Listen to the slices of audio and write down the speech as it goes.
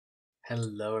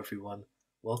Hello everyone,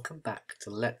 welcome back to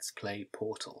Let's Play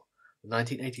Portal, the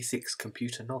 1986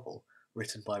 computer novel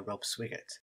written by Rob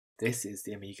Swigart. This is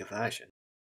the Amiga version.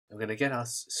 I'm going to get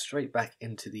us straight back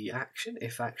into the action,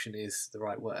 if action is the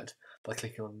right word, by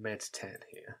clicking on Med 10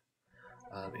 here.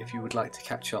 If you would like to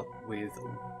catch up with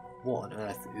what on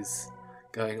earth is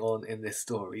going on in this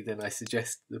story, then I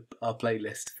suggest our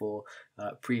playlist for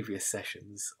previous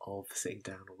sessions of sitting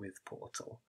down with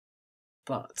Portal.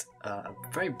 But a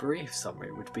very brief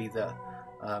summary would be that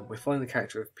we're following the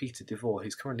character of Peter DeVore,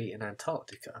 who's currently in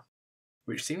Antarctica,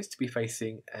 which seems to be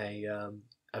facing a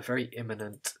very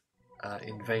imminent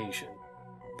invasion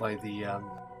by the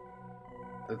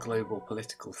global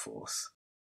political force,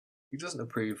 who doesn't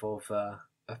approve of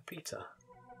Peter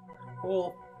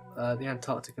or the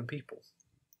Antarctican people,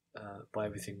 by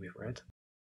everything we've read.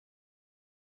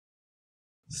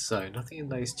 So nothing in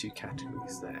those two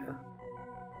categories there.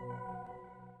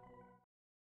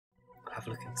 Have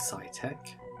a look in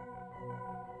SciTech.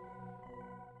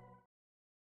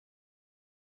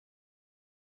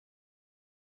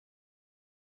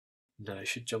 No, it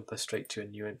should jump us straight to a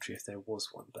new entry if there was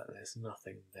one, but there's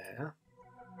nothing there.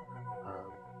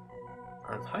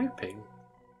 I'm hoping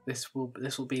this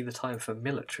will be the time for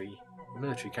military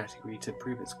category to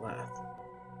prove its worth.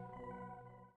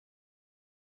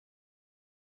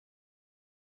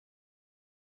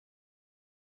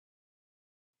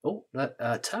 Oh,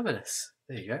 Terminus.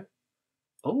 There you go.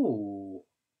 Oh,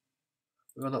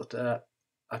 we've unlocked a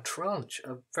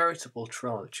veritable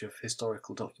tranche of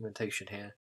historical documentation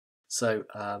here. So,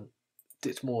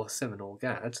 Ditmore Seminole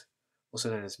Gad, also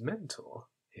known as Mentor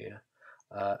here,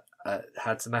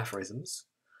 had some aphorisms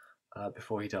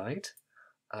before he died,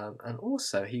 and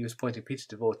also he was pointing Peter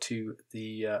DeVore to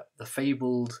the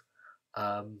fabled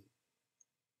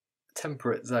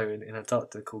temperate zone in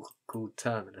Antarctica called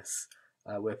Terminus,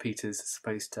 where Peter's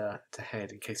supposed to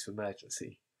head in case of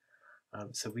emergency.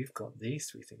 So we've got these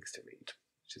three things to read,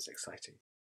 which is exciting.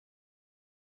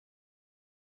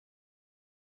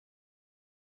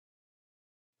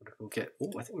 We'll get.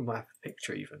 Oh, I think we might have a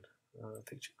picture even.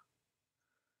 Picture.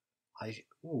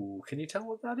 Can you tell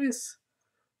what that is?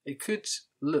 It could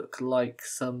look like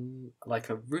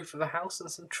a roof of a house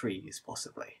and some trees,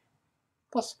 possibly.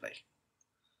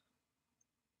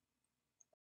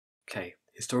 Okay.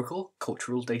 Historical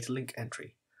Cultural Data Link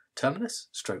entry. Terminus,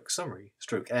 summary,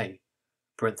 A,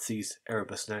 parentheses,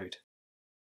 Erebus node.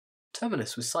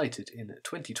 Terminus was sighted in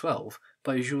 2012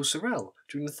 by Jules Sorel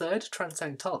during the 3rd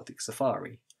Transantarctic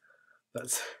Safari.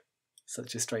 That's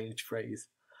such a strange phrase.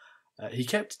 He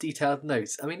kept detailed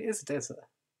notes. I mean, it is a desert.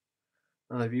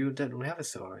 None of you don't really have a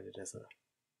safari in a desert.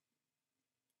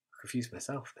 I'm confused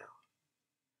myself now.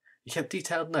 He kept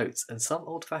detailed notes and some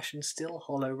old-fashioned still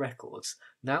hollow records,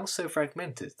 now so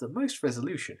fragmented that most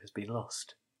resolution has been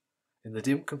lost. In the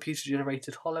dim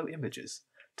computer-generated hollow images,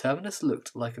 Terminus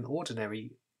looked like an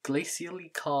ordinary,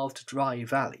 glacially carved dry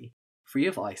valley, free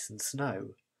of ice and snow.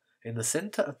 In the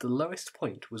centre of the lowest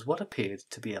point was what appeared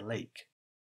to be a lake.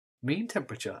 Mean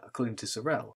temperature, according to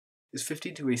Sorel, is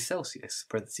 15 degrees Celsius,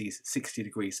 parentheses 60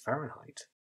 degrees Fahrenheit.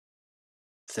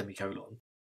 Semicolon.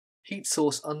 Heat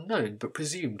source unknown but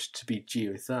presumed to be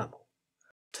geothermal.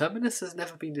 Terminus has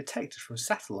never been detected from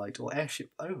satellite or airship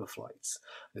overflights.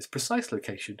 Its precise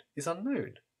location is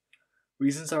unknown.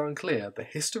 Reasons are unclear, but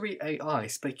History AI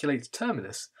speculates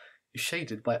Terminus is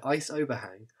shaded by ice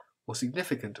overhang or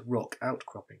significant rock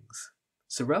outcroppings.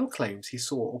 Sorel claims he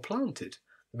saw or planted,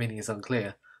 the meaning is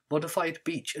unclear, modified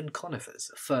beech and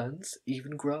conifers, ferns,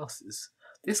 even grasses.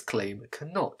 This claim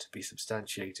cannot be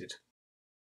substantiated.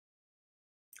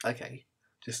 Okay,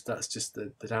 that's just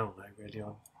the download really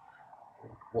on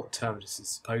what Terminus is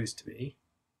supposed to be.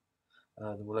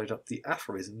 And then we'll load up the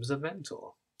aphorisms of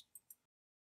Mentor.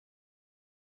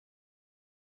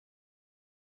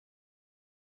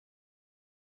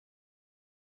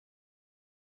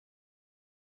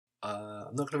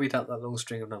 I'm not going to read out that long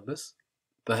string of numbers,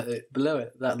 but below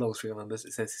it, that long string of numbers,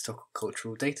 it says Historical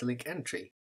Cultural Data Link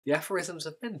entry. The aphorisms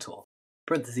of Mentor,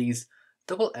 parentheses,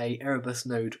 AA Erebus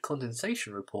node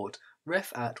condensation report,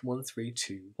 ref at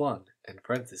 1321, end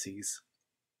parentheses.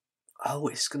 Oh,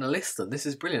 it's going to list them. This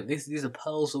is brilliant. These are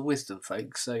pearls of wisdom,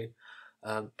 folks, so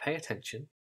pay attention.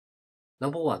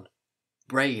 Number 1,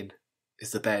 brain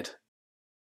is the bed.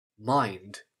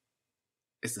 Mind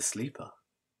is the sleeper.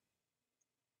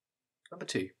 Number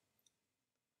 2,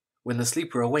 when the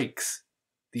sleeper awakes,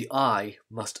 the eye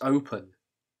must open.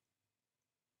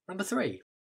 Number 3,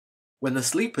 when the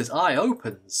sleeper's eye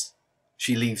opens,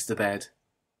 she leaves the bed.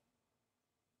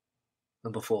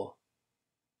 Number 4,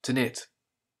 to knit,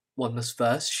 one must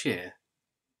first shear.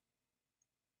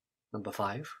 Number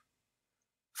 5,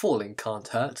 Falling can't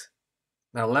hurt.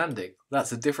 Now landing,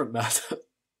 that's a different matter.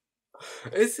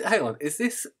 Hang on, is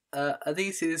this are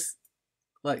these his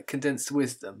like condensed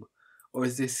wisdom, or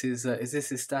is this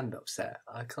his stand-up set?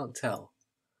 I can't tell.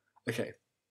 Okay,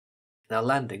 now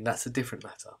landing, that's a different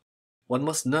matter. One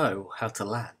must know how to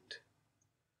land.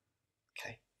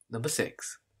 Okay, number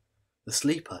 6. The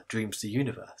sleeper dreams the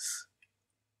universe.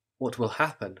 What will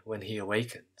happen when he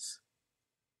awakens?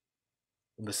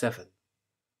 Number 7.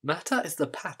 Matter is the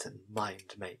pattern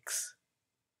mind makes.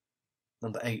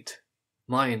 Number 8.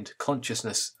 Mind,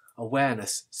 consciousness,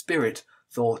 awareness, spirit,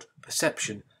 thought,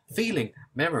 perception, feeling,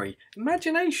 memory,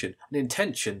 imagination, and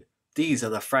intention. These are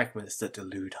the fragments that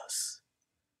delude us.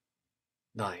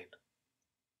 9.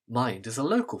 Mind is a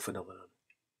local phenomenon.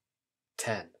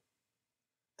 10.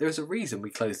 There is a reason we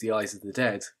close the eyes of the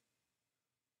dead.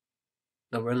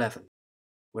 Number 11.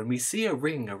 When we see a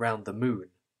ring around the moon,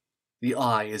 the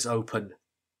eye is open.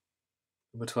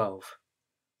 Number 12.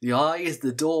 The eye is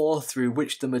the door through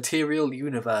which the material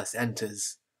universe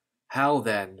enters. How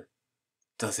then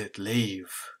does it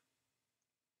leave?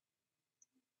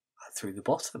 Through the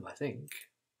bottom, I think.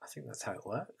 I think that's how it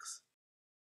works.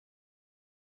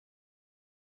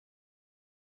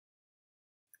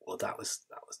 Well, that was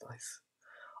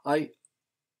nice.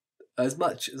 As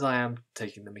much as I am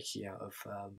taking the mickey out of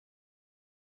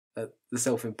the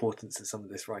self-importance of some of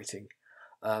this writing,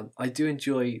 I do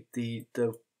enjoy the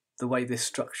way this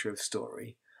structure of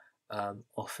story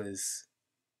offers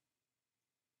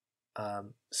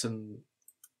some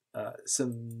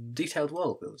detailed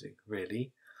world building.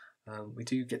 Really, we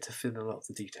do get to fill in a lot of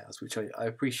the details, which I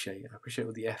appreciate. I appreciate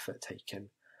all the effort taken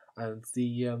and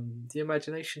the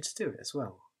imagination to do it as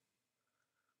well.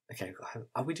 Okay,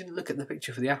 we didn't look at the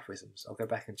picture for the aphorisms. I'll go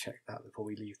back and check that before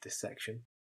we leave this section.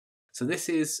 So this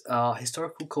is our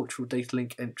historical cultural data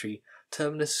link entry,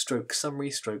 terminus stroke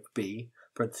summary stroke B,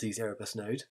 parentheses Erebus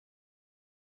node.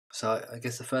 So I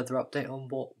guess a further update on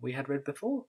what we had read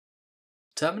before.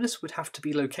 Terminus would have to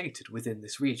be located within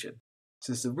this region,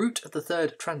 since the route of the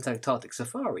third transantarctic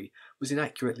safari was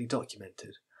inaccurately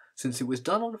documented, since it was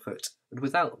done on foot and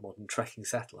without modern tracking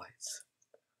satellites.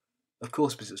 Of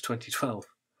course, because it was 2012.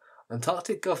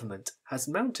 Antarctic government has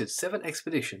mounted 7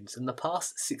 expeditions in the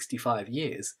past 65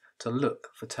 years to look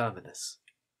for Terminus.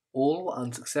 All were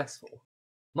unsuccessful.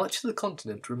 Much of the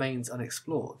continent remains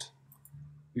unexplored.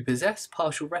 We possess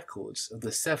partial records of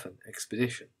the 7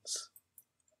 expeditions.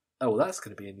 Oh, well, that's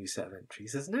going to be a new set of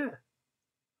entries, isn't it?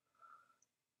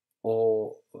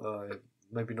 Or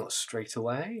maybe not straight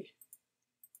away.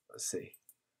 Let's see.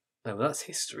 No, well, that's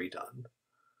history done.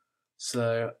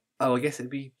 So, I guess it'd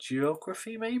be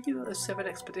geography, maybe, that those 7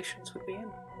 expeditions would be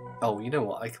in? Oh, you know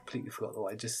what? I completely forgot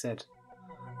what I just said.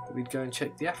 That we'd go and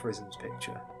check the aphorisms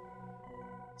picture.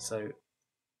 So,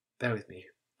 bear with me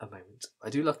a moment. I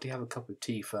do luckily have a cup of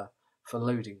tea for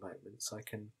loading moments. I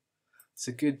can. It's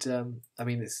a good. I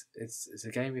mean, it's a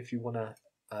game if you want to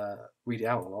read it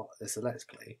out a lot. It's a let's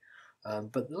play,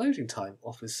 but the loading time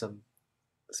offers some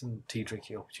tea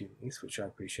drinking opportunities, which I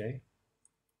appreciate.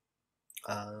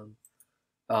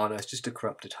 Oh no, it's just a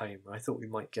corrupted home. I thought we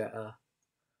might get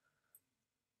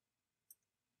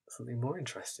something more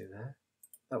interesting there.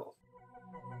 Oh well,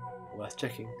 worth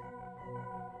checking.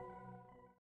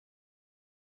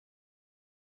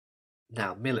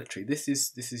 Now, military. This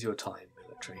is your time,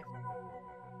 military.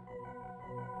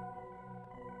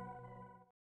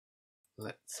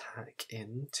 Let's hack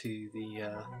into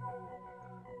the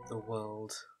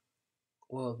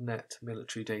WorldNet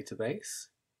military database.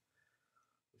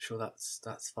 I'm sure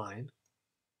that's fine.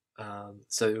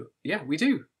 So yeah, we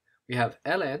do. We have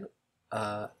LN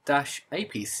dash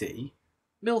APC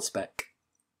milspec.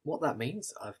 What that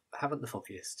means, I haven't the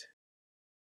foggiest.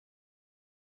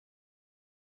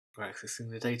 We're accessing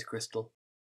the data crystal.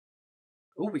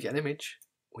 Oh, we get an image.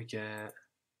 We get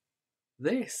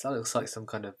this. That looks like some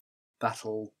kind of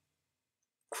battle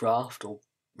craft or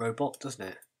robot, doesn't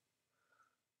it?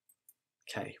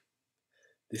 Okay.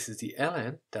 This is the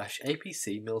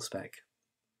LN-APC milspec.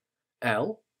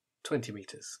 L, 20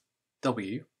 metres.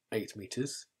 W, 8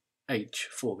 metres. H,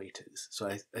 4 metres. So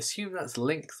I assume that's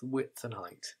length, width and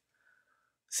height.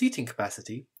 Seating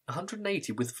capacity,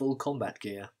 180 with full combat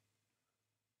gear.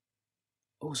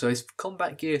 Also, is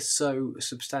combat gear so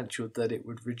substantial that it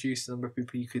would reduce the number of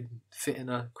people you could fit in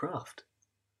a craft?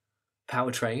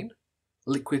 Powertrain,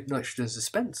 liquid nitrogen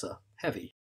dispenser,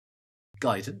 heavy.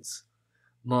 Guidance,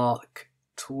 Mark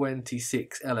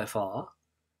 26 LFR,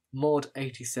 Mod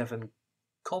 87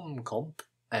 Comp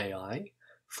AI,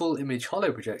 full image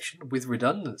hollow projection with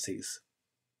redundancies.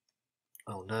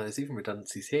 Oh no, there's even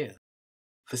redundancies here.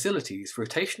 Facilities,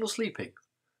 rotational sleeping,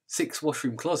 6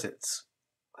 washroom closets.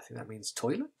 think that means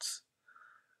toilets.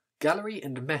 Gallery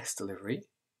and mess delivery,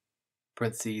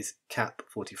 parentheses cap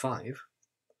 45.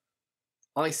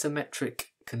 Isometric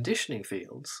conditioning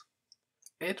fields.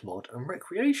 Edmod and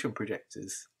recreation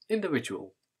projectors,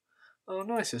 individual. Oh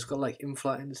nice, it's got like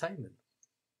in-flight entertainment.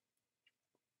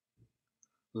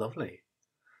 Lovely.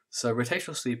 So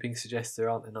rotational sleeping suggests there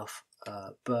aren't enough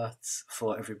berths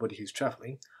for everybody who's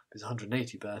travelling. There's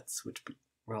 180 berths, which would be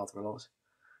rather a lot.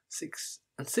 6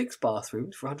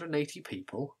 bathrooms for 180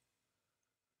 people.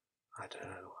 I don't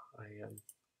know.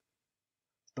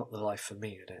 Not the life for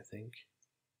me, I don't think.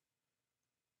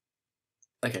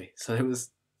 Okay, so there was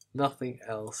nothing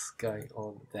else going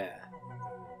on there.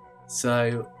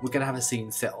 So we're going to have a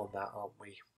scene set on that, aren't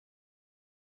we?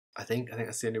 I think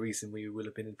that's the only reason we will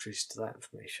have been introduced to that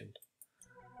information.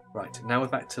 Right, now we're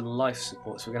back to life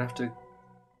support, so we're going to have to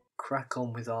crack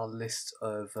on with our list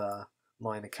of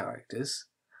minor characters.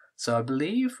 So I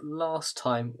believe last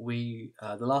time the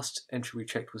last entry we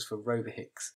checked was for Rover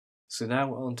Hicks. So now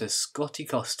we're on to Scotty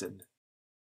Costin.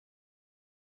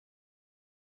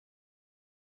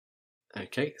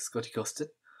 Okay, Scotty Costin,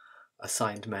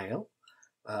 assigned male,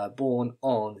 born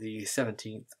on the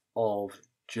 17th of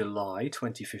July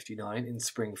 2059 in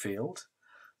Springfield.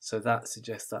 So that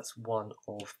suggests that's one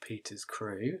of Peter's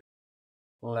crew.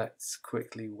 Let's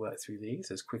quickly work through these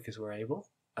as quick as we're able.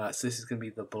 So this is going to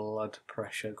be the blood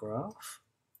pressure graph.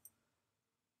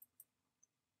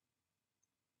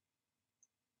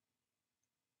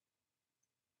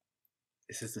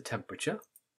 This is the temperature.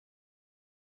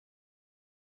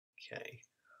 Okay.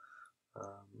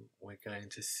 We're going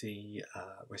to see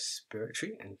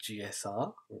respiratory and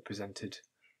GSR represented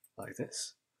like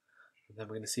this. And then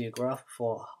we're going to see a graph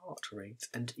for heart rate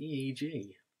and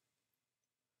EEG.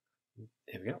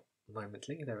 Here we go.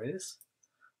 Momently, there it is.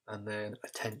 And then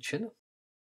attention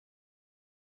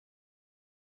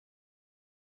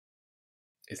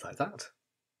is like that.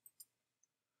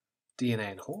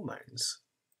 DNA and hormones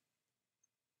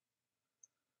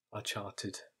are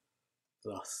charted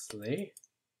thusly.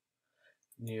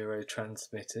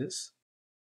 Neurotransmitters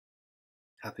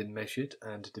have been measured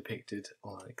and depicted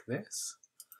like this.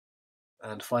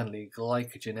 And finally,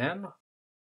 glycogen M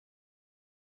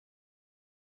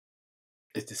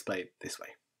is displayed this way.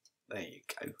 There you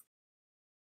go.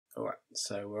 Alright,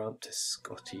 so we're on to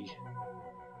Scotty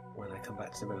when I come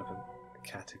back to the relevant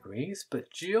categories. But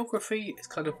geography is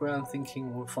kind of where I'm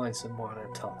thinking we'll find some more on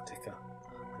Antarctica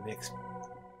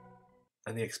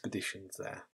and the expeditions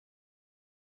there.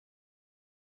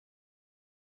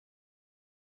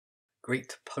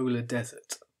 Great Polar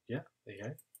Desert. Yeah, there you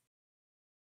go.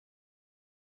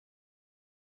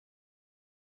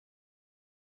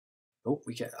 Oh,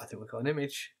 I think we've got an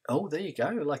image. Oh, there you go,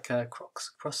 like a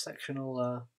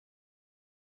cross-sectional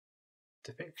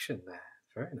depiction there.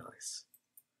 Very nice.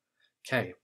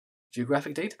 Okay,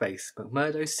 Geographic Database,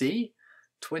 McMurdo C,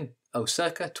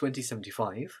 circa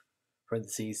 2075,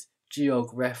 parentheses,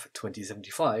 GeogRef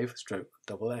 2075, stroke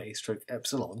AA, stroke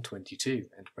Epsilon 22,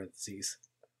 end parentheses.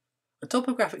 A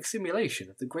topographic simulation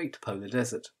of the Great Polar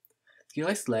Desert. The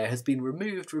ice layer has been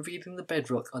removed, revealing the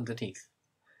bedrock underneath.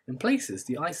 In places,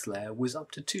 the ice layer was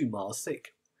up to 2 miles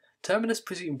thick. Terminus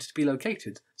presumed to be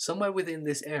located somewhere within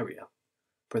this area,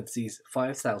 parentheses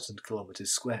 5,000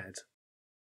 kilometres squared.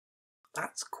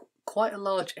 That's quite a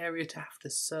large area to have to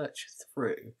search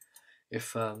through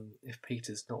if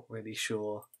Peter's not really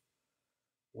sure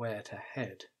where to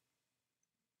head.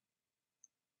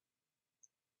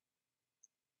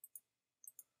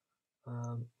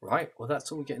 Right, well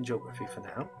that's all we get in geography for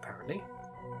now, apparently.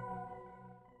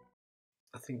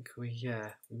 I think we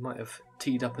might have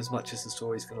teed up as much as the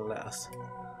story's going to let us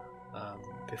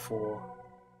before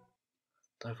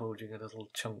divulging a little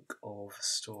chunk of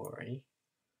story.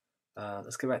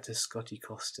 Let's go back to Scotty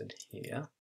Costin here.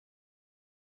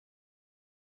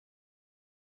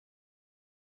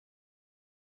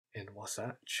 In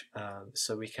Wasatch,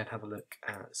 so we can have a look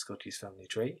at Scotty's family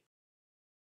tree.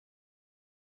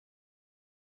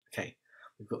 Okay,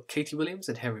 we've got Katie Williams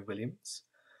and Henry Williams,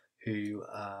 who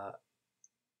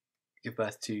give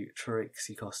birth to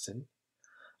Trixie Costin,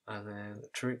 and then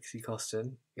Trixie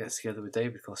Costin gets together with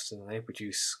David Costin and they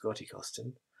produce Scotty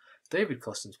Costin. David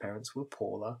Costin's parents were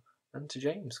Paula and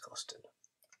James Costin.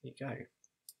 There you go.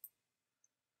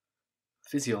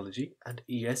 Physiology and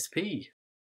ESP.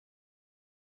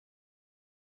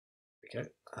 There we go.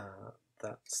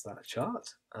 That's that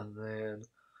chart, and then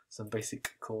some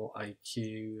basic core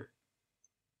IQ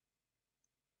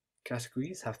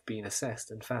categories have been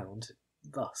assessed and found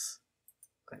thus.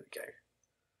 There we go.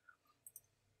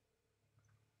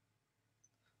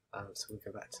 So we'll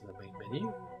go back to the main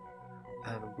menu.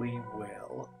 And we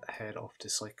will head off to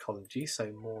psychology,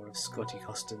 so more of Scotty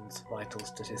Coston's vital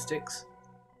statistics.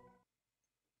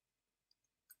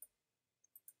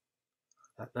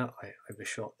 No, I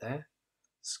overshot there.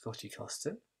 Scotty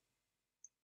Coston.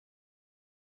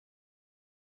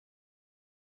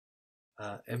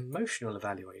 Emotional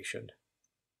evaluation.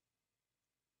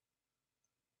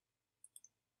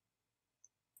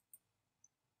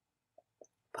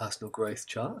 Personal growth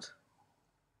chart.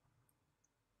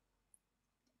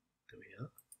 There we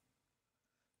are.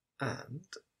 And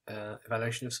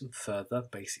evaluation of some further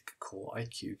basic core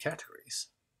IQ categories.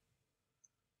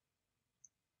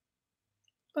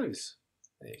 Those.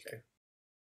 There you go.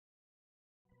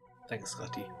 Thanks,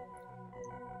 Scotty.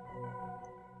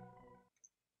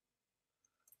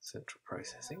 Central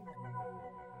processing.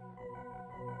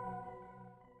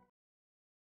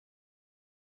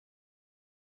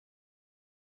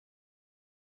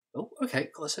 Oh, okay,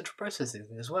 got a central processing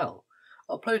thing as well.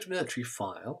 Upload military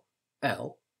file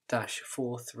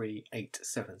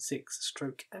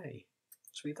L-43876-A.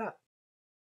 Let's read that.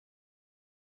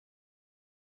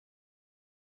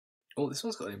 Oh, this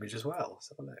one's got an image as well. Let's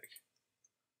have a look.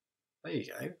 There you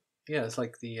go. Yeah, it's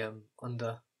like the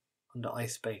under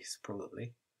ice base,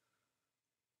 probably.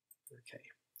 Okay.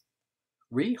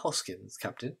 Re Hoskins,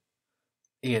 Captain.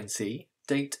 ENC,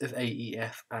 date of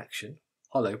AEF action,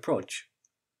 hollow proj.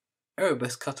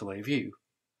 Erebus cutaway view.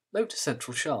 Note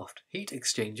central shaft, heat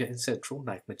exchanger in central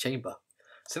magma chamber.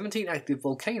 17 active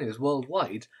volcanoes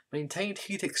worldwide maintained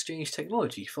heat exchange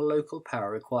technology for local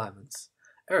power requirements.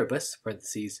 Erebus,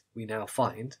 parentheses, we now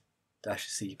find,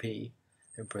 -CP,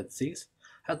 in parentheses,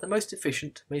 had the most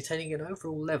efficient, maintaining an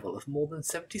overall level of more than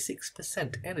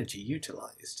 76% energy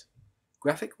utilised.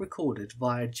 Graphic recorded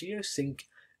via Geosync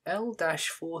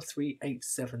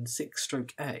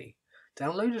L-43876-A,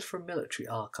 downloaded from military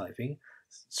archiving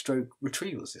 /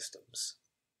 retrieval systems.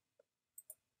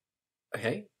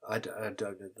 Okay, I don't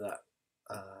know that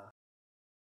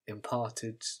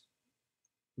imparted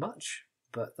much,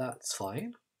 but that's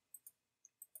fine.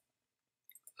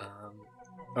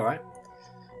 Alright,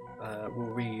 we'll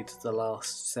read the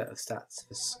last set of stats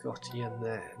for Scotty and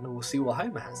then we'll see what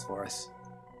Homer has for us.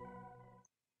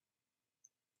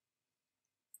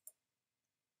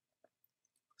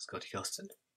 Scotty Coston.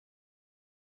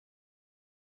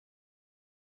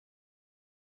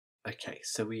 Okay,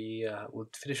 so we will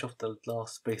finish off the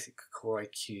last basic core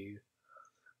IQ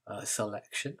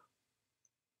selection.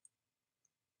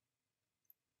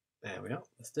 There we are,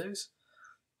 that's those.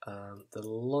 The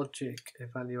logic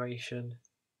evaluation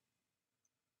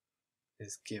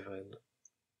is given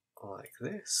like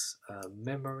this.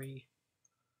 Memory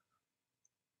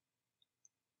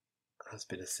has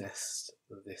been assessed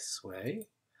this way,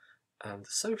 and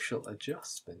social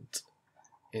adjustment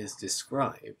is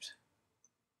described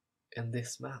in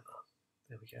this manner.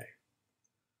 There we go.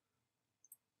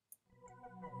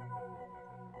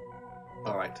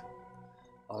 Alright,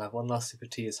 I'll have one last sip of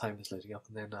tea as Homer's loading up,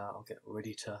 and then I'll get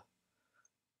ready to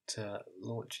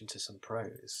launch into some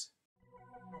prose.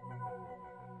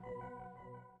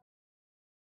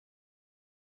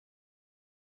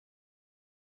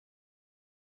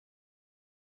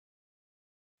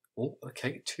 Oh,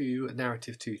 okay,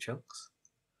 narrative 2 chunks.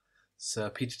 So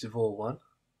Peter DeVore one,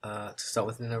 to start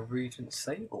with, and a Regent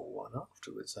Sable one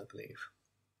afterwards, I believe.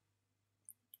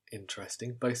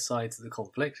 Interesting, both sides of the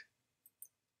conflict.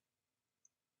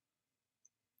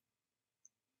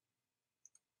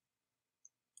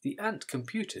 The ant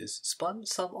computers spun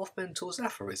some of Mentor's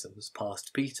aphorisms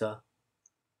past Peter.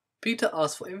 Peter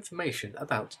asked for information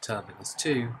about Terminus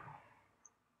 2.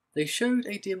 They showed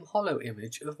a dim hollow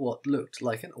image of what looked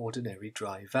like an ordinary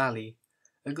dry valley,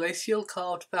 a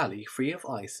glacial-carved valley free of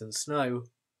ice and snow.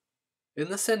 In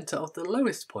the centre of the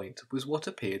lowest point was what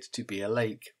appeared to be a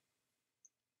lake,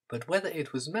 but whether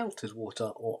it was melted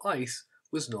water or ice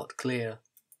was not clear.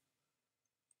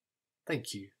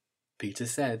 "Thank you," Peter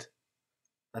said.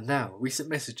 And now, recent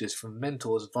messages from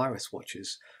Mentor's virus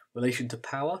watchers, relation to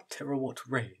power, terawatt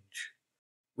range.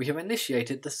 "We have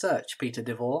initiated the search, Peter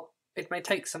DeVore. It may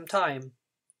take some time."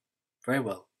 "Very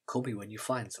well, call me when you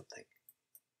find something."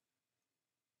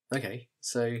 Okay,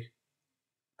 so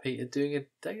Peter doing a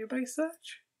database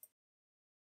search?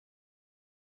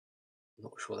 I'm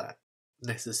not sure that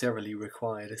necessarily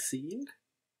required a scene.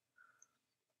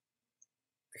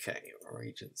 Okay,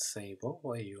 Regent Sable,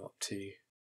 what are you up to?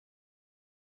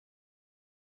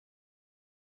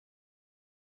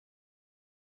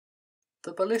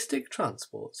 The ballistic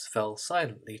transports fell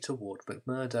silently toward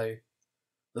McMurdo.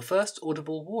 The first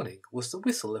audible warning was the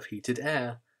whistle of heated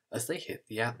air as they hit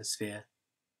the atmosphere.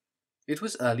 It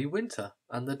was early winter,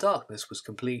 and the darkness was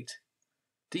complete.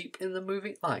 Deep in the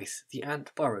moving ice, the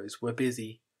ant burrows were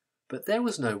busy, but there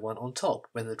was no one on top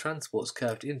when the transports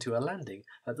curved into a landing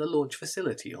at the launch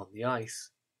facility on the ice.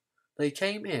 They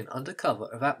came in under cover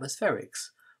of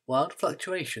atmospherics, wild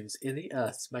fluctuations in the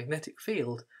Earth's magnetic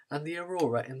field, and the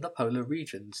aurora in the polar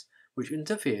regions, which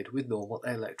interfered with normal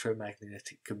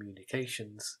electromagnetic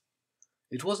communications.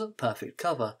 It wasn't perfect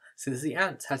cover, since the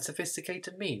ants had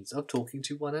sophisticated means of talking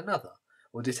to one another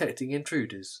or detecting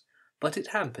intruders, but it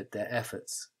hampered their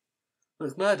efforts.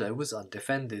 McMurdo was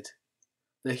undefended.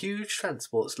 The huge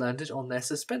transports landed on their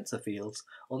suspensor fields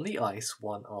on the ice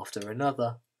one after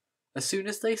another. As soon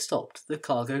as they stopped, the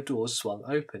cargo doors swung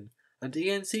open, and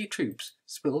ENC troops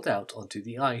spilled out onto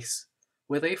the ice,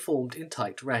 where they formed in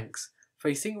tight ranks,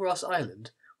 facing Ross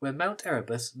Island, where Mount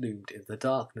Erebus loomed in the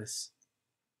darkness.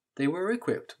 They were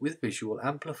equipped with visual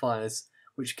amplifiers,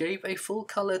 which gave a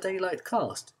full-colour daylight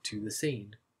cast to the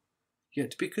scene.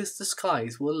 Yet because the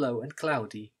skies were low and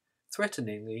cloudy,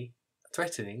 threatening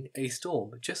a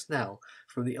storm just now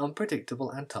from the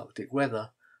unpredictable Antarctic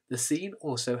weather, the scene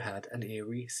also had an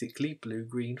eerie, sickly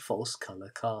blue-green false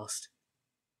colour cast.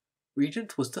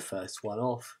 Regent was the first one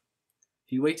off.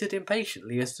 He waited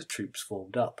impatiently as the troops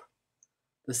formed up.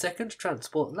 The second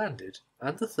transport landed,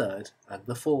 and the third, and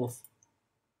the fourth.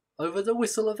 Over the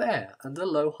whistle of air and the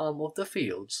low hum of the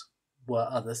fields were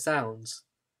other sounds,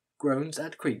 groans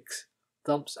and creaks,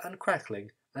 thumps and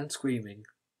crackling and screaming.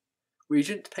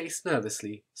 Regent paced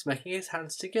nervously, smacking his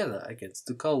hands together against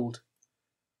the cold.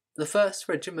 The 1st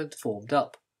Regiment formed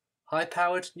up,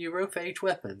 high-powered neurophage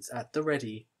weapons at the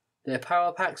ready, their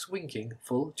power packs winking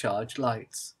full-charge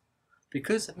lights.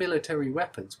 Because military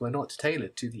weapons were not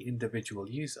tailored to the individual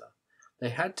user, they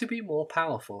had to be more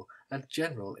powerful and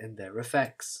general in their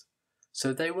effects,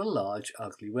 so they were large,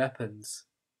 ugly weapons.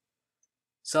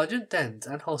 Sergeant Dens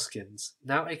and Hoskins,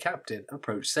 now a captain,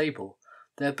 approached Sable,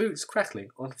 their boots crackling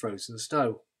on frozen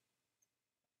snow.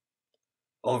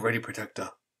 "All ready,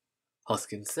 Protector,"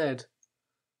 Hoskins said.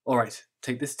 "All right,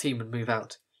 take this team and move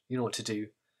out. You know what to do.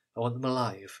 I want them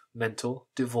alive. Mentor,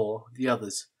 Devore, the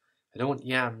others. I don't want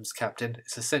yams, Captain.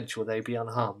 It's essential they be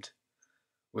unharmed."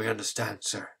 "We understand,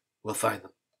 sir. We'll find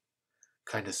them."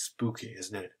 "Kinda spooky,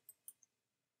 isn't it?"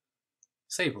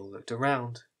 Sable looked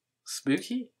around.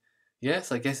 "Spooky?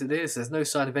 Yes, I guess it is. There's no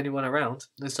sign of anyone around.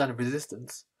 No sign of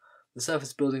resistance. The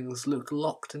surface buildings look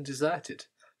locked and deserted,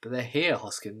 but they're here,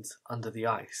 Hoskins, under the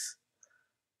ice."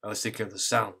 "I was thinking of the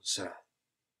sound, sir."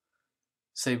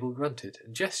 Sable grunted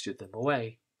and gestured them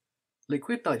away.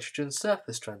 Liquid nitrogen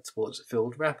surface transports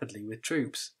filled rapidly with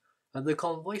troops, and the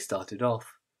convoy started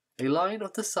off, a line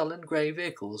of the sullen grey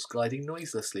vehicles gliding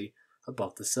noiselessly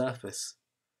above the surface.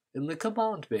 In the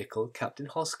command vehicle, Captain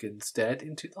Hoskins stared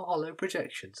into the hollow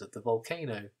projections of the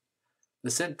volcano.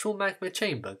 The central magma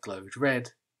chamber glowed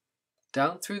red.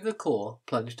 Down through the core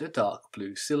plunged a dark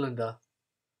blue cylinder.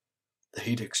 "The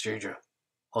heat exchanger,"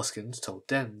 Hoskins told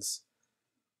Dens.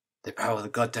 "They power the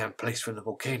goddamn place from the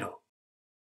volcano."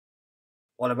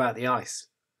 "What about the ice?"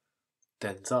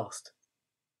 Dens asked.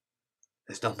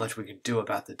 "There's not much we can do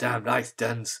about the damned ice,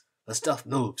 Dens. The stuff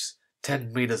moves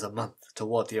 10 meters a month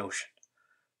toward the ocean.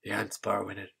 The ants burrow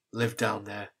in it, live down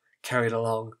there, carry it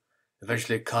along.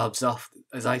 Eventually it carves off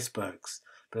as icebergs,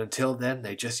 but until then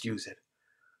they just use it.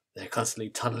 They're constantly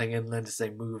tunneling inland as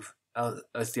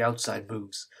the outside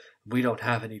moves. We don't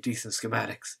have any decent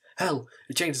schematics. Hell,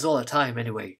 it changes all the time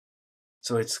anyway.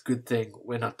 So it's a good thing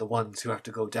we're not the ones who have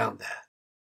to go down there."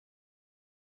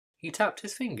 He tapped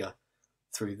his finger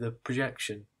through the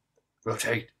projection.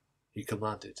 "Rotate," he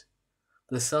commanded.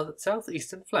 The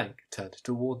southeastern flank turned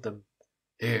toward them.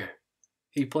 "Here,"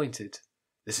 he pointed.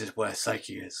 "This is where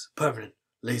Psyche is. Permanent.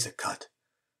 Laser cut.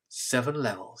 7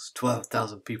 levels.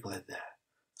 12,000 people in there.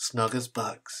 Snug as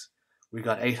bugs. We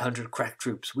got 800 crack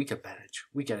troops we can manage.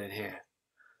 We get in here."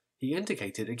 He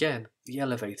indicated again the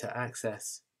elevator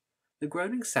access. The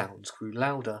groaning sounds grew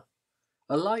louder.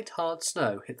 A light, hard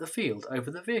snow hit the field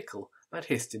over the vehicle and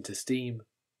hissed into steam.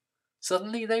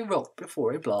 Suddenly they rocked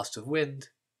before a blast of wind.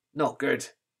 "Not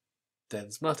good,"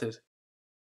 Dens muttered.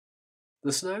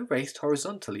 The snow raced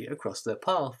horizontally across their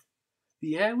path.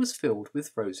 The air was filled with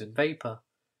frozen vapour,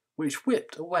 which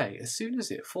whipped away as soon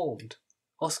as it formed.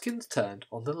 Hoskins turned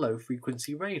on the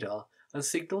low-frequency radar and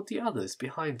signalled the others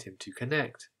behind him to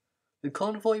connect. The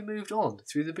convoy moved on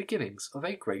through the beginnings of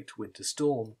a great winter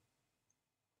storm.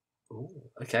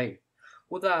 Ooh, okay.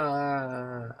 Well,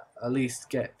 that at least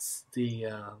gets the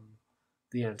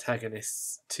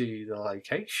antagonists to the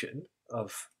location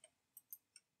of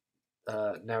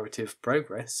narrative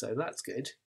progress, so that's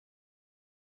good.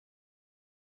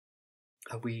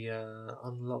 Have we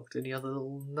unlocked any other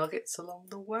little nuggets along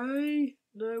the way?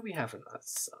 No, we haven't.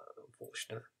 That's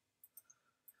unfortunate.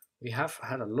 We have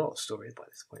had a lot of stories by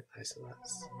this point, though, so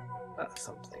that's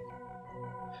something.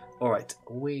 All right,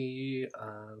 we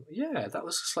yeah, that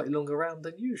was a slightly longer round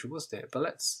than usual, wasn't it? But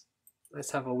let's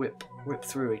have a whip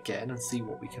through again and see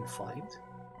what we can find.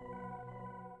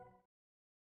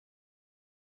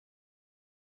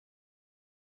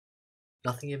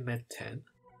 Nothing in Med 10.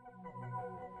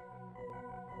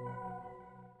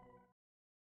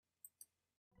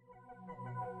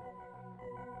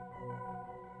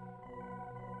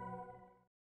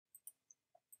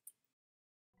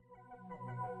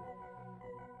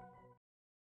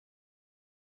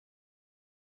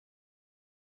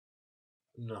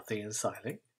 Nothing in Sci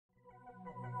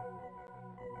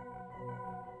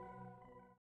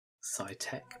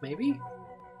Tech, maybe?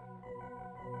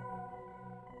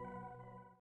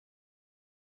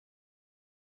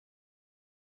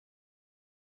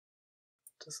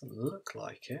 Doesn't look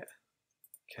like it.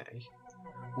 Okay.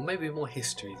 Well, maybe more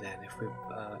history then. If we've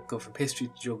gone from history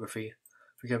to geography,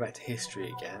 if we go back to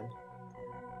history again,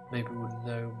 maybe we'll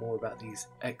know more about these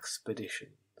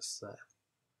expeditions that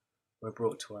were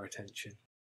brought to our attention.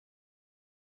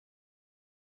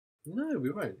 No, we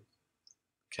won't.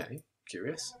 Okay,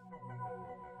 curious.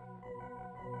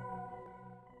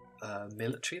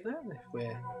 Military then, if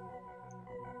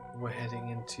we're heading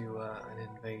into an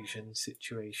invasion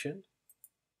situation.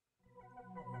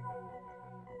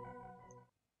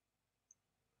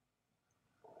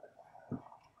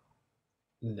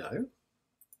 No.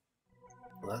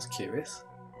 Well, that's curious.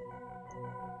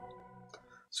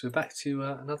 So we're back to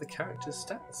another character's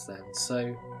stats then.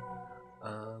 So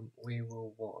we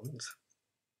will want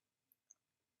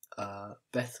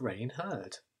Beth-Raine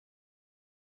Hurd.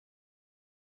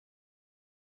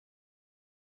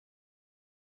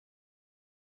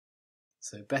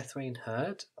 So Beth-Raine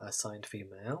Hurd, assigned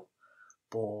female,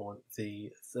 born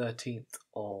the 13th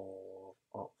of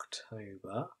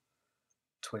October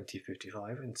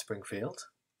 2055 in Springfield,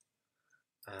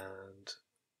 and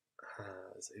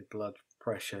has a blood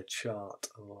pressure chart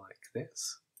like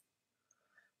this,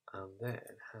 and then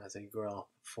has a graph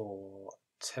for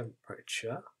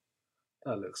temperature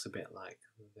that looks a bit like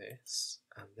this,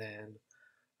 and then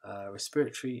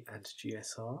respiratory and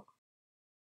GSR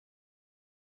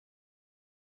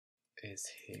is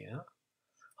here,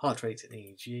 heart rate and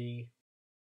EEG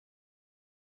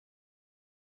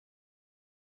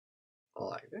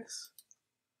like this,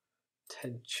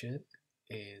 tension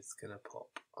is going to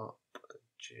pop up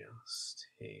just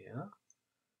here.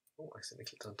 Oh, I accidentally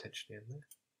clicked on tension in there.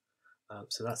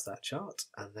 So that's that chart,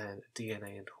 and then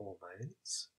DNA and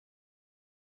hormones.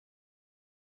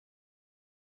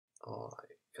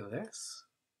 Like this.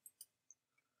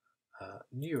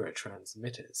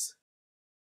 Neurotransmitters.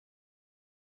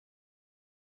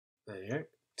 There you go.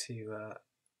 Two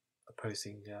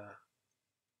opposing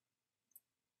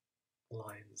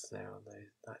lines there on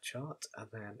that chart, and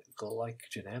then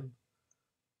glycogen M.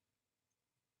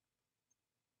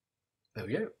 There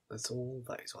we go. That's all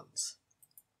those ones.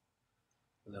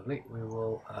 Lovely. We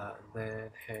will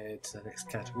then head to the next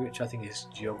category, which I think is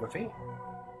geography.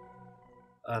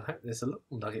 I hope there's a little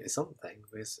nugget of something.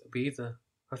 It'll be either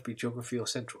have to be geography or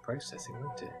central processing,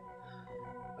 won't it?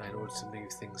 In order to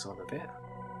move things on a bit.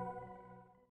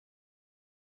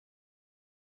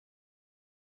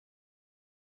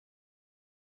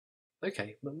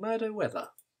 Okay, McMurdo weather.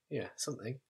 Yeah,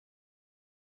 something.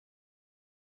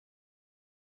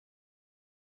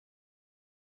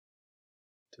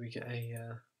 Do we get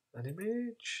an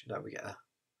image? No, we get a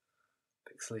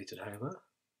pixelated Homer.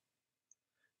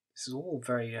 This is all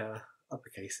very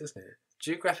uppercase, isn't it?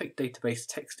 Geographic database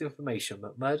text information,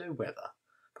 McMurdo weather,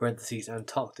 parentheses,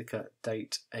 Antarctica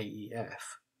date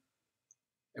AEF,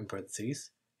 in parentheses,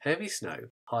 heavy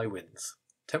snow, high winds,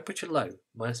 temperature low,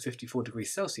 minus 54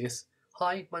 degrees Celsius,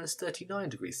 high, minus 39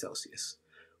 degrees Celsius,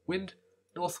 wind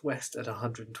northwest at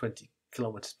 120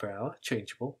 kilometers per hour,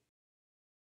 changeable.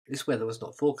 This weather was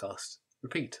not forecast.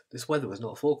 Repeat, this weather was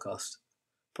not forecast.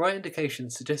 Prior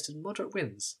indications suggested moderate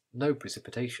winds, no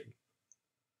precipitation.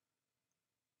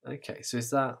 Okay, so is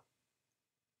that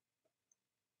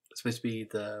supposed to be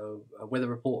the weather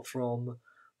report from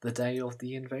the day of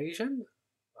the invasion?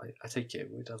 I take it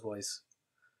would, otherwise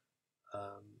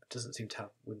wouldn't seem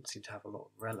to have a lot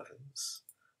of relevance.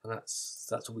 And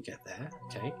that's all we get there.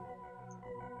 Okay.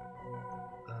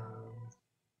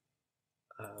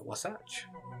 Wasatch.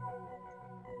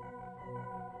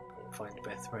 I'll find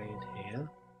Beth-Raine here.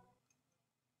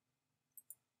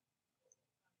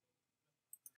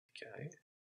 Okay.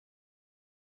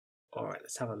 Alright,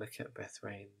 let's have a look at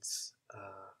Beth-Raine's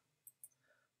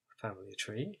family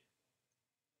tree.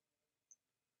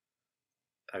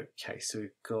 Okay, so we've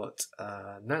got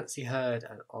Nancy Hurd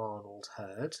and Arnold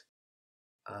Hurd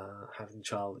having the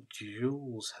child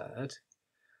Jules Hurd,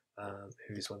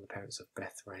 who is one of the parents of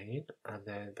Beth-Raine, and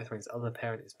then Beth-Raine's other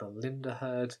parent is Belinda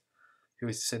Hurd, who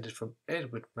is descended from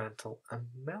Edward Mantle and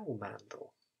Mel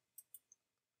Mantle.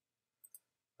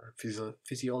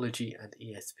 Physiology and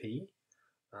ESP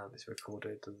is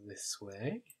recorded this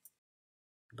way.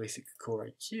 Basic core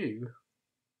IQ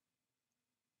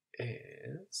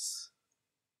is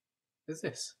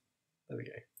this. There we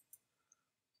go.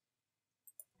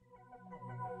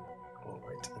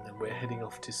 Alright, and then we're heading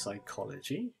off to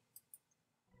psychology.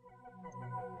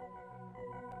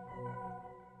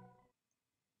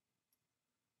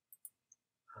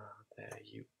 There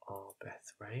you are,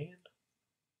 Beth-Raine.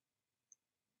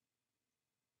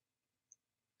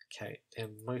 Okay,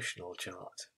 emotional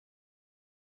chart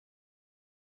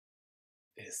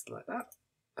is like that,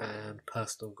 and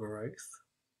personal growth.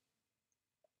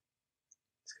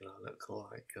 It's going to look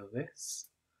like this.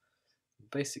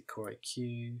 Basic core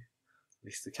IQ, at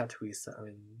least the categories that are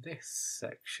in this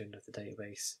section of the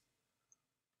database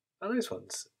are those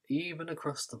ones, even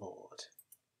across the board.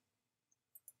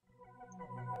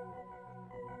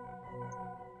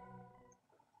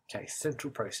 Okay,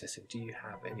 central processing. Do you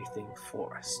have anything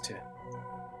for us to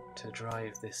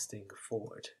drive this thing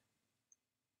forward?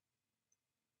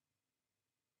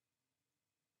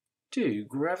 Do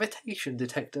gravitation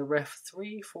detector ref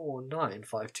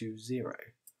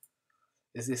 349520.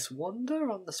 Is this Wanda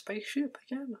on the spaceship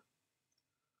again?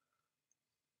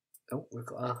 Oh, we've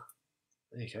got a...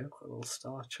 There you go, got a little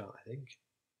star chart, I think.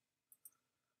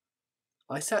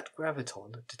 ISAT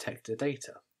graviton detector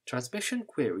data. Transmission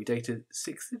query dated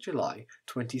 6th of July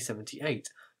 2078,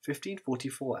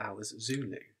 1544 hours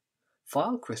Zulu.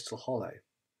 File crystal hollow.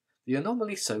 The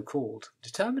anomaly so called,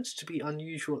 determined to be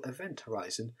unusual event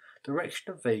horizon,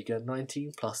 direction of Vega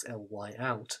 19 plus LY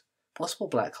out. Possible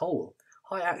black hole,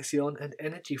 high axion and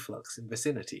energy flux in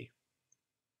vicinity.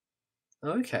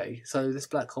 Okay, so this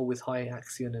black hole with high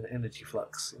axion and energy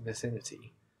flux in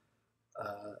vicinity,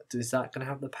 is that going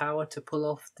to have the power to pull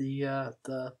off the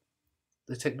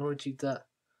technology that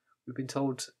we've been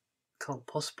told can't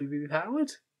possibly be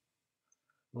powered?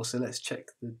 Also, let's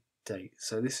check the date.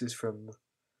 So this is from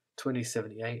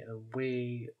 2078, and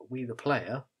we the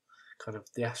player, kind of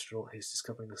the astronaut who's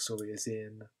discovering the story, is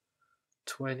in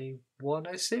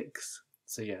 2106.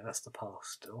 So yeah, that's the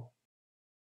past still.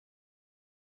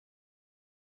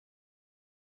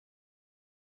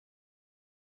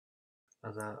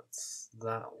 And that's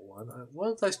that one.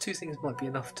 One of those two things might be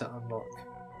enough to unlock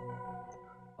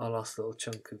our last little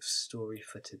chunk of story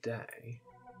for today.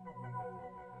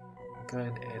 Go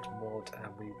and add mod,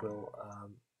 and we will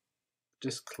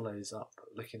just close up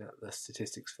looking at the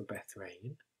statistics for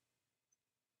Beth-Raine.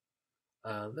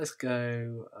 Let's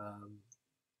go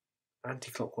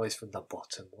anti-clockwise from the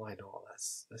bottom. Why not?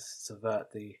 Let's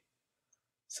subvert the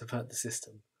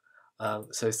system.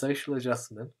 So social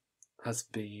adjustment has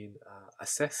been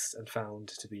assessed and found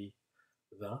to be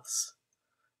thus.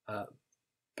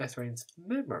 Beth-Raine's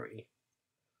memory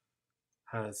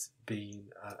has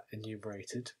been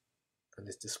enumerated and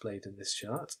is displayed in this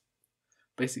chart.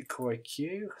 Basic core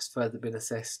IQ has further been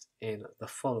assessed in the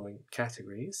following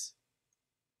categories.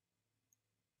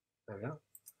 There we go.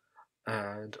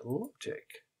 And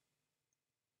logic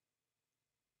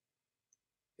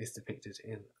is depicted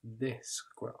in this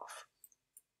graph.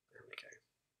 There we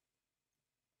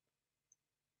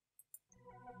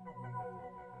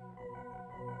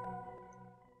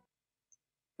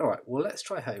go. Alright, well, let's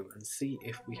try home and see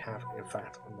if we have in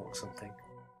fact unlocked something.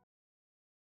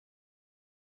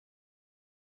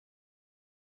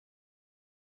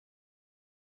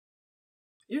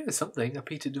 Yeah, something, a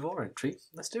Peter Devore entry.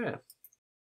 Let's do it.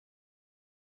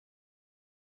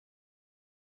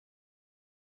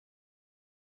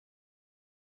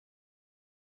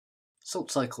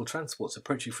 Salt cycle transports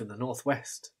approaching from the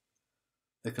northwest.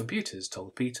 The computers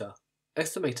told Peter.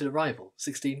 Estimated arrival,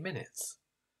 16 minutes.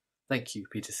 Thank you,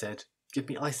 Peter said. Give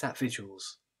me ISAT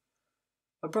visuals.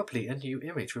 Abruptly, a new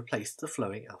image replaced the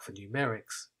flowing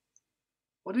alphanumerics.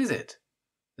 What is it?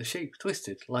 The shape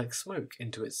twisted like smoke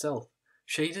into itself,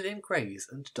 shaded in greys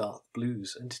and dark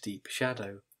blues and deep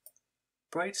shadow.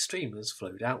 Bright streamers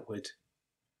flowed outward.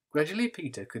 Gradually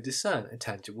Peter could discern a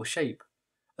tangible shape,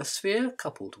 a sphere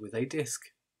coupled with a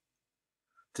disk.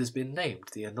 It has been named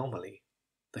the anomaly.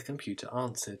 The computer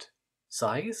answered.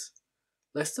 Size?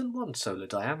 Less than 1 solar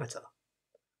diameter.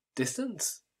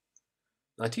 Distance?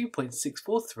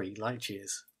 19.643 light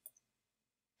years.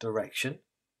 Direction?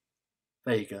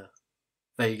 Vega.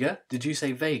 Vega? Did you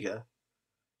say Vega?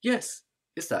 Yes,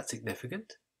 is that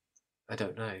significant? I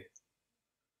don't know.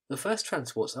 The first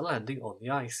transports are landing on the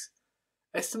ice.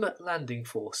 Estimate landing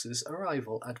forces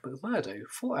arrival at McMurdo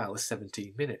 4 hours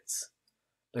 17 minutes.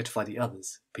 Notify the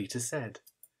others, Peter said.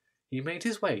 He made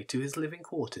his way to his living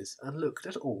quarters and looked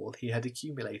at all he had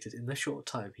accumulated in the short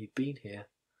time he'd been here.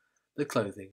 The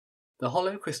clothing, the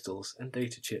hollow crystals and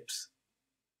data chips,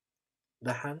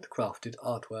 the handcrafted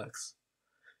artworks.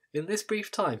 In this brief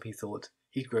time, he thought,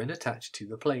 he'd grown attached to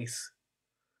the place.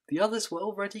 The others were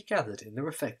already gathered in the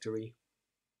refectory.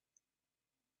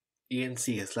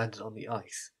 E&C has landed on the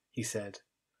ice, he said.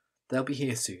 They'll be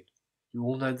here soon. You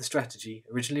all know the strategy.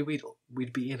 Originally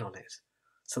we'd be in on it.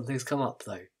 Something's come up,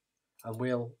 though, and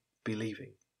we'll be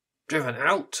leaving. Driven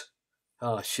out?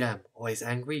 Ah, Shem, always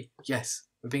angry? Yes,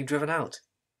 we're being driven out.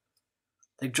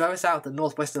 They drove us out of the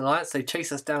Northwestern Alliance, they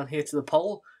chased us down here to the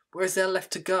pole. Where is there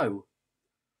left to go?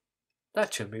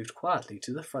 Thatcher moved quietly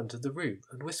to the front of the room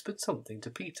and whispered something to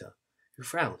Peter, who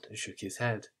frowned and shook his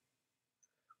head.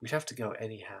 We'd have to go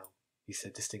anyhow, he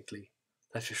said distinctly.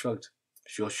 Thatcher shrugged.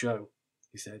 It's your show,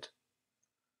 he said.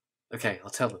 Okay, I'll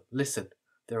tell them. Listen,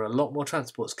 there are a lot more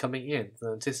transports coming in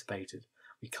than anticipated.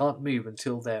 We can't move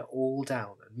until they're all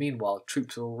down, and meanwhile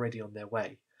troops are already on their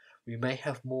way. We may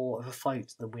have more of a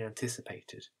fight than we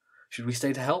anticipated. Should we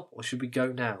stay to help, or should we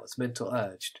go now, as Mentor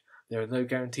urged? There are no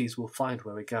guarantees we'll find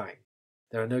where we're going.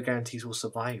 There are no guarantees we'll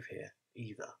survive here,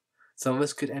 either. Some of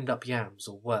us could end up yams,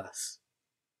 or worse.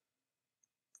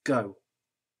 Go,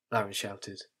 Laren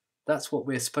shouted. That's what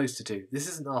we're supposed to do. This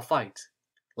isn't our fight.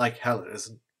 Like hell it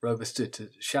isn't. Rover stood to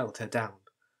shout her down.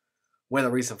 We're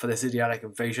the reason for this idiotic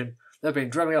invasion. They've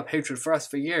been drumming up hatred for us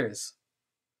for years.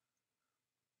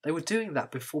 They were doing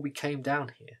that before we came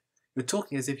down here. You're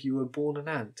talking as if you were born an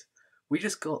ant. We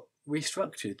just got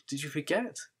restructured. Did you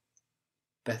forget?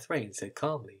 Beth-Raine said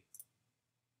calmly.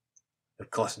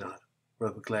 Of course not.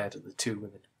 Rover glared at the two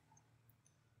women.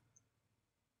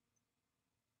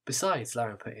 Besides,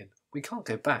 Laren put in, we can't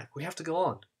go back. We have to go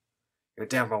on. You're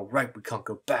damn well right we can't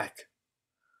go back.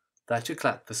 Thatcher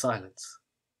clapped for silence.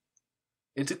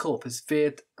 Intercorp has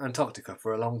feared Antarctica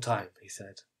for a long time, he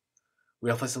said.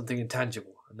 We offer something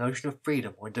intangible, a notion of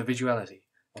freedom or individuality,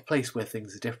 a place where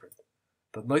things are different.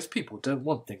 But most people don't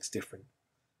want things different.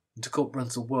 Intercorp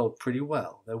runs the world pretty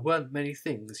well. There weren't many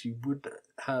things you would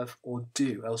have or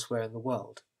do elsewhere in the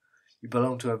world. You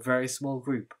belong to a very small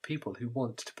group of people who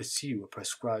want to pursue a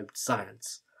prescribed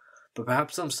science. But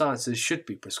perhaps some sciences should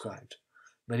be prescribed.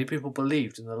 Many people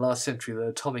believed in the last century that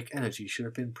atomic energy should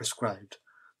have been prescribed,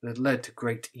 that it led to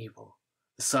great evil.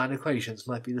 The sine equations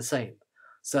might be the same.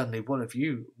 Certainly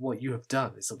what you have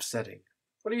done is upsetting.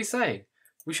 What are you saying?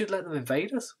 We should let them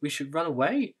invade us? We should run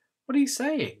away? What are you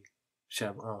saying?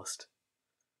 Sham asked.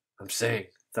 I'm saying,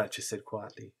 Thatcher said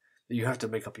quietly, that you have to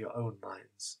make up your own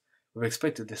minds. We've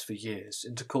expected this for years.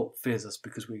 Intercorp fears us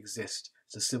because we exist.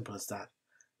 It's as simple as that.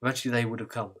 Eventually they would have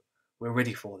come. We're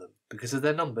ready for them. Because of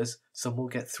their numbers, some will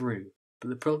get through. But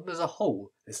the problem as a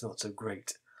whole is not so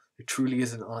great. It truly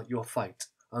isn't your fight.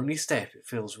 Only stay if it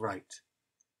feels right.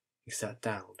 He sat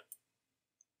down.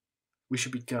 We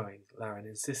should be going, Laren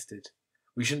insisted.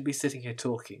 We shouldn't be sitting here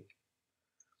talking.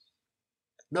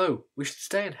 No, we should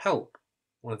stay and help,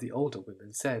 one of the older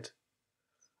women said.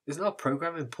 Isn't our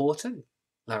program important?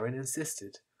 Laren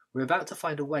insisted. We're about to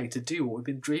find a way to do what we've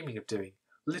been dreaming of doing.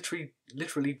 Literally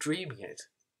dreaming it.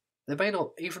 There may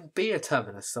not even be a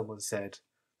terminus, someone said.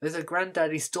 There's a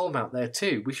granddaddy storm out there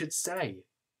too. We should stay.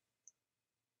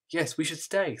 Yes, we should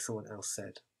stay, someone else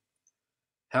said.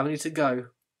 How many to go?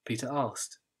 Peter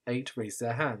asked. 8 raised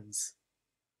their hands.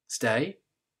 Stay?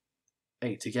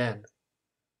 8 again.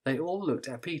 They all looked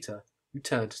at Peter, who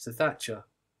turned to Thatcher.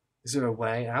 Is there a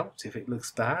way out if it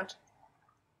looks bad?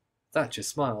 Thatcher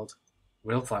smiled.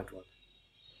 We'll find one.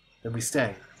 Then we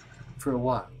stay. For a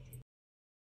while.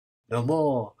 No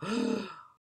more!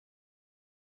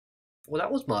 Well,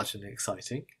 that was marginally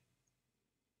exciting.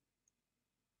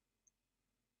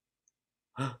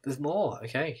 There's more.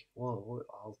 Okay. Well,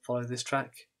 I'll follow this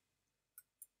track.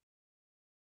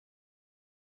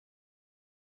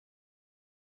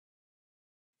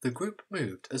 The group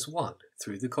moved as one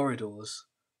through the corridors,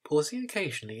 pausing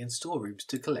occasionally in storerooms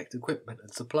to collect equipment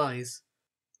and supplies.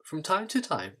 From time to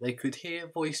time they could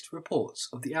hear voiced reports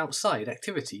of the outside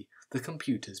activity the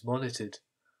computers monitored.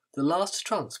 The last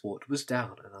transport was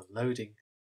down and unloading.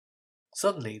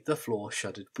 Suddenly the floor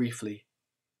shuddered briefly.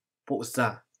 What was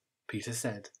that? Peter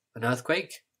said. An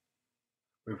earthquake?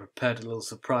 We prepared a little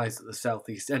surprise at the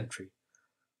southeast entry,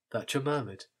 Thatcher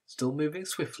murmured, still moving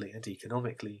swiftly and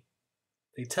economically.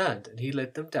 They turned and he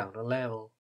led them down a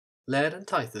level. Laird and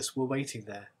Tithus were waiting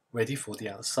there, ready for the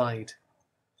outside.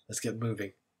 Let's get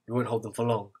moving. We won't hold them for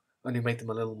long, only make them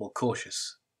a little more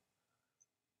cautious.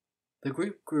 The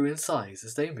group grew in size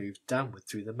as they moved downward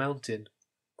through the mountain.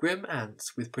 Grim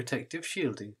ants with protective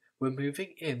shielding were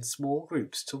moving in small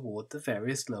groups toward the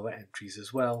various lower entries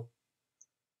as well.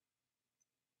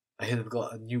 I hear they've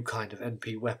got a new kind of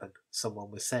NP weapon, someone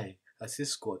was saying as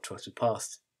his squad trotted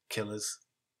past. Killers.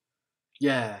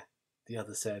 Yeah, the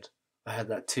other said. I heard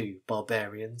that too,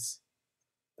 barbarians.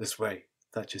 This way,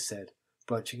 Thatcher said,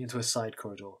 branching into a side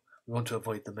corridor. We want to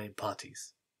avoid the main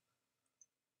parties.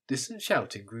 Distant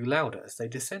shouting grew louder as they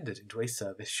descended into a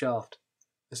service shaft,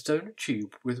 a stone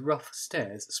tube with rough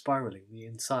stairs spiralling the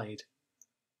inside.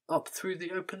 Up through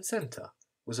the open centre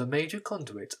was a major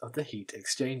conduit of the heat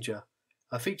exchanger,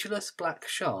 a featureless black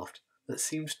shaft that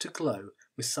seemed to glow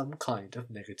with some kind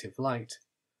of negative light.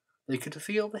 They could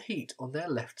feel the heat on their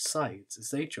left sides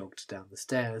as they jogged down the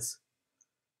stairs.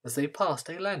 As they passed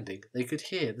a landing, they could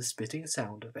hear the spitting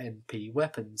sound of NP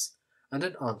weapons and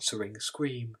an answering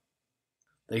scream.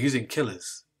 They're using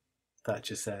killers,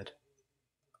 Thatcher said.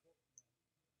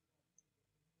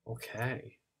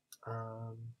 Okay.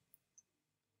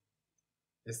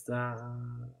 Is that...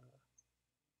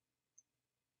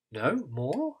 No?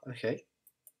 More? Okay.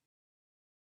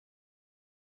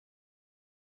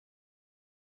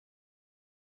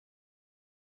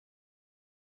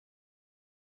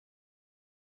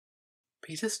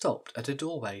 Peter stopped at a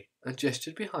doorway and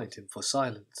gestured behind him for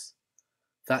silence.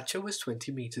 Thatcher was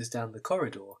 20 metres down the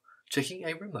corridor, checking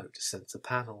a remote sensor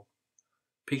panel.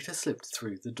 Peter slipped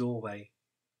through the doorway.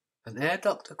 An air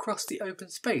duct across the open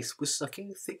space was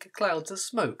sucking thick clouds of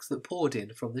smoke that poured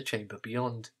in from the chamber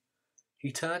beyond.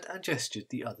 He turned and gestured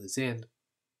the others in.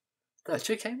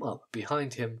 Thatcher came up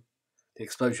behind him. The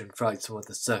explosion fried some of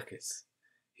the circuits,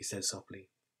 he said softly.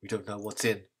 We don't know what's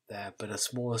in there, but a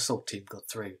small assault team got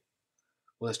through.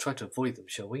 Well, let's try to avoid them,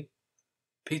 shall we?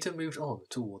 Peter moved on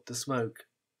toward the smoke.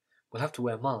 We'll have to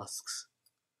wear masks.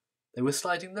 They were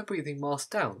sliding the breathing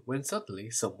mask down when suddenly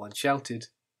someone shouted.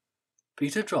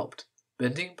 Peter dropped,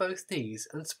 bending both knees,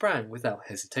 and sprang without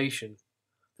hesitation.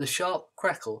 The sharp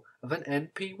crackle of an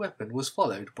NP weapon was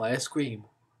followed by a scream.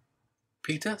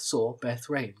 Peter saw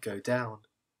Beth-Raine go down.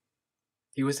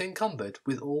 He was encumbered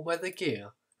with all-weather gear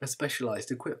and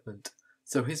specialised equipment,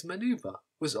 so his manoeuvre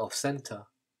was off-centre.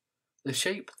 The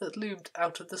shape that loomed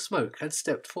out of the smoke had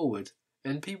stepped forward,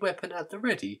 NP weapon at the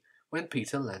ready, when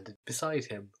Peter landed beside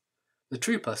him. The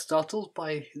trooper, startled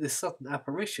by this sudden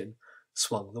apparition,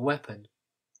 swung the weapon.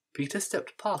 Peter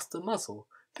stepped past the muzzle,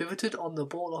 pivoted on the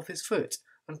ball of his foot,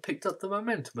 and picked up the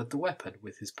momentum of the weapon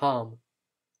with his palm.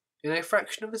 In a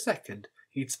fraction of a second,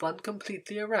 he'd spun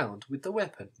completely around with the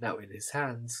weapon now in his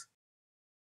hands.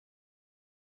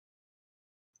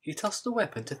 He tossed the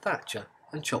weapon to Thatcher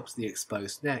and chopped the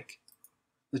exposed neck.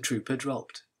 The trooper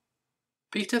dropped.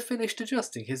 Peter finished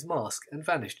adjusting his mask and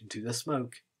vanished into the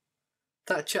smoke.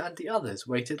 Thatcher and the others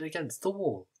waited against the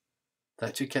wall.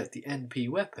 Thatcher kept the NP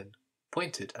weapon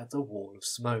pointed at the wall of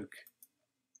smoke.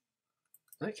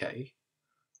 Okay.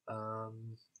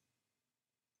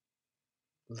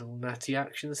 Little natty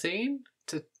action scene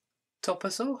to top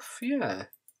us off, yeah.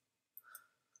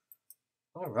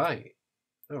 Alright,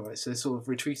 so sort of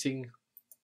retreating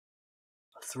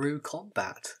through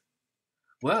combat.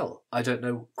 Well, I don't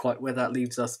know quite where that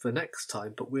leaves us for next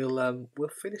time, but we'll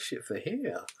finish it for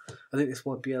here. I think this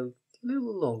might be a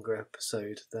little longer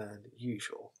episode than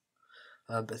usual.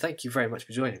 But thank you very much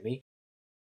for joining me.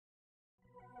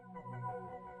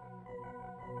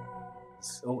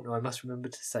 Oh no, I must remember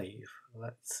to save.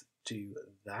 Let's do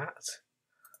that.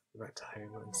 Go back to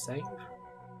home and save.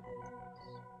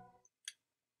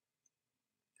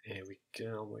 Here we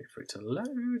go, I'll wait for it to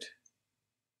load.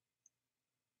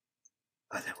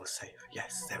 And then we'll save.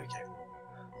 Yes, there we go.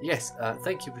 Yes,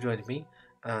 thank you for joining me.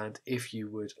 And if you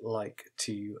would like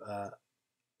to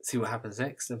see what happens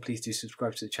next, then please do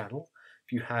subscribe to the channel.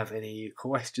 If you have any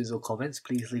questions or comments,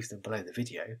 please leave them below the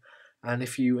video. And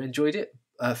if you enjoyed it,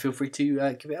 feel free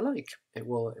to give it a like. It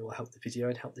will help the video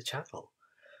and help the channel.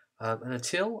 And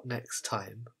until next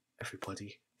time,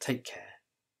 everybody, take care.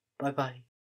 Bye bye.